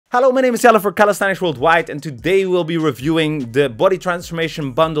Hello, my name is Jelle for Calisthenics Worldwide, and today we'll be reviewing the Body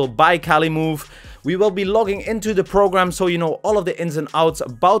Transformation Bundle by CaliMove. We will be logging into the program so you know all of the ins and outs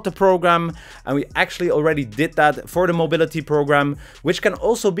about the program, and we actually already did that for the mobility program, which can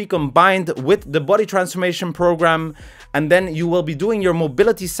also be combined with the body transformation program. And then you will be doing your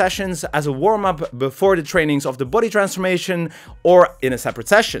mobility sessions as a warm-up before the trainings of the body transformation or in a separate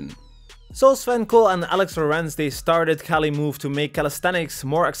session. So Sven Kohl and Lorenz, they started CaliMove to make calisthenics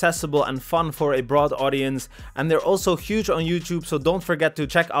more accessible and fun for a broad audience, and they're also huge on YouTube, so don't forget to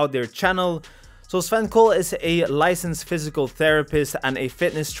check out their channel. So Sven Kohl is a licensed physical therapist and a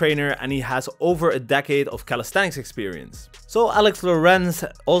fitness trainer, and he has over a decade of calisthenics experience. So Lorenz,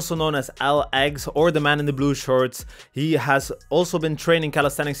 also known as Eggs or the man in the blue shorts, he has also been training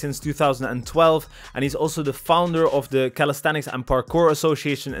calisthenics since 2012, and he's also the founder of the Calisthenics and Parkour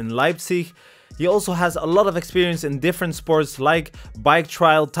Association in Leipzig. He also has a lot of experience in different sports like bike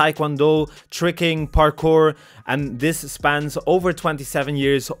trial, taekwondo, tricking, parkour, and this spans over 27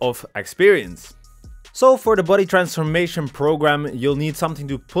 years of experience. So for the body transformation program, you'll need something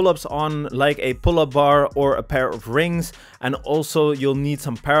to pull-ups on, like a pull-up bar or a pair of rings, and also you'll need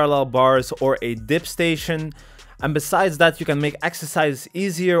some parallel bars or a dip station. And besides that, you can make exercises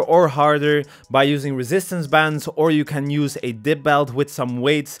easier or harder by using resistance bands, or you can use a dip belt with some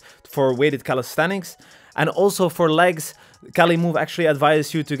weights for weighted calisthenics. And also for legs, CaliMove actually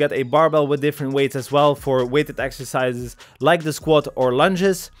advises you to get a barbell with different weights as well for weighted exercises like the squat or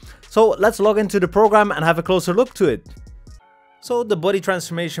lunges. So let's log into the program and have a closer look to it. So the Body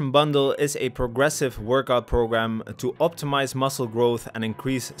Transformation Bundle is a progressive workout program to optimize muscle growth and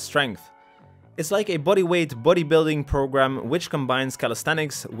increase strength. It's like a bodyweight bodybuilding program which combines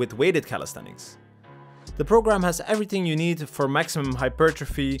calisthenics with weighted calisthenics. The program has everything you need for maximum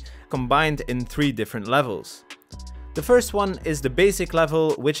hypertrophy combined in 3 different levels. The first one is the basic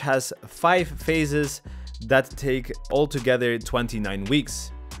level, which has 5 phases that take altogether 29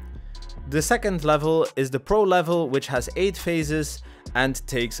 weeks. The second level is the pro level, which has 8 phases and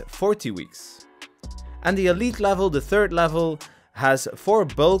takes 40 weeks. And the elite level, the third level, has 4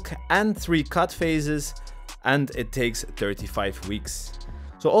 bulk and 3 cut phases, and it takes 35 weeks.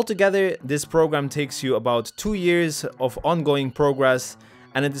 So altogether, this program takes you about 2 years of ongoing progress,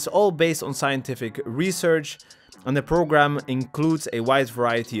 and it is all based on scientific research, and the program includes a wide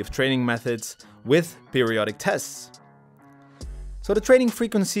variety of training methods with periodic tests. So the training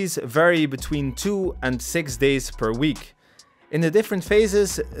frequencies vary between 2 and 6 days per week. In the different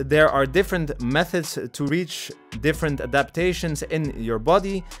phases, there are different methods to reach different adaptations in your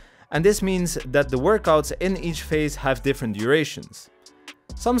body, and this means that the workouts in each phase have different durations.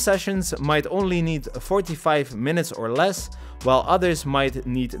 Some sessions might only need 45 minutes or less, while others might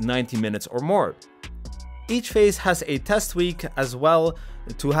need 90 minutes or more. Each phase has a test week as well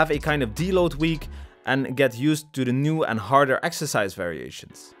to have a kind of deload week and get used to the new and harder exercise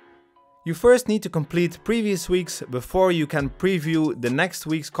variations. You first need to complete previous weeks before you can preview the next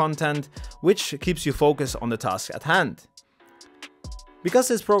week's content, which keeps you focused on the task at hand. Because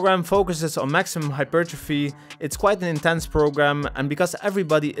this program focuses on maximum hypertrophy, it's quite an intense program, and because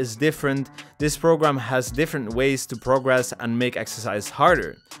everybody is different, this program has different ways to progress and make exercise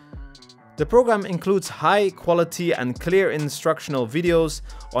harder. The program includes high quality and clear instructional videos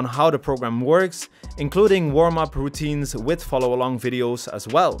on how the program works, including warm-up routines with follow-along videos as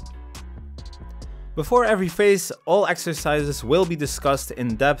well. Before every phase, all exercises will be discussed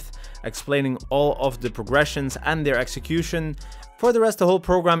in depth, explaining all of the progressions and their execution. For the rest, the whole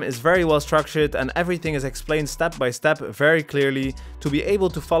program is very well structured and everything is explained step by step very clearly to be able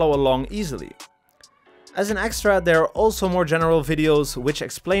to follow along easily. As an extra, there are also more general videos which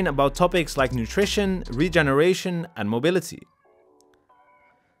explain about topics like nutrition, regeneration, and mobility.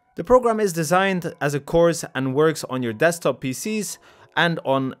 The program is designed as a course and works on your desktop PCs and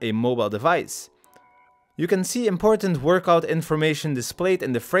on a mobile device. You can see important workout information displayed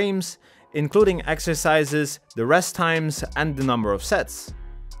in the frames, including exercises, the rest times, and the number of sets.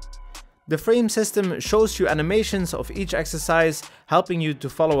 The frame system shows you animations of each exercise, helping you to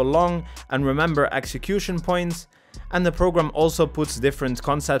follow along and remember execution points, and the program also puts different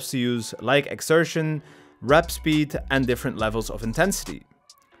concepts to use like exertion, rep speed, and different levels of intensity.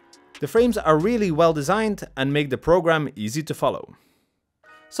 The frames are really well designed and make the program easy to follow.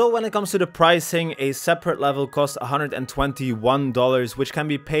 So when it comes to the pricing, a separate level costs $121, which can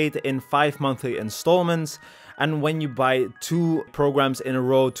be paid in 5 monthly installments. And when you buy 2 programs in a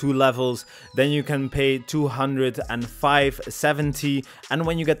row, 2 levels, then you can pay $205.70. And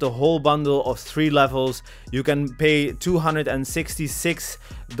when you get the whole bundle of 3 levels, you can pay $266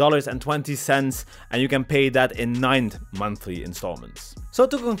 $2,000.20, and you can pay that in 9 monthly installments. So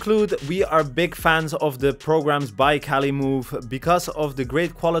to conclude, we are big fans of the programs by CaliMove because of the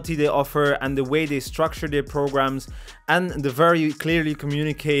great quality they offer and the way they structure their programs and the very clearly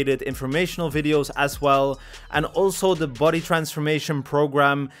communicated informational videos as well. And also the body transformation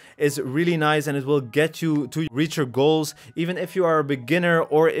program is really nice and it will get you to reach your goals, even if you are a beginner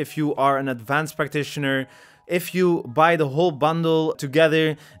or if you are an advanced practitioner. If you buy the whole bundle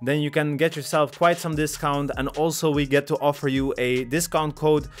together, then you can get yourself quite some discount, and also we get to offer you a discount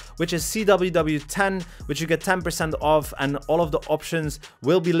code which is CWW10, which you get 10% off, and all of the options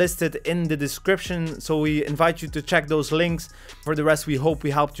will be listed in the description, so we invite you to check those links. For the rest, we hope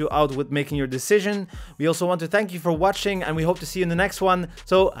we helped you out with making your decision. We also want to thank you for watching, and we hope to see you in the next one,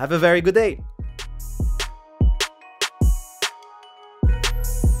 so have a very good day.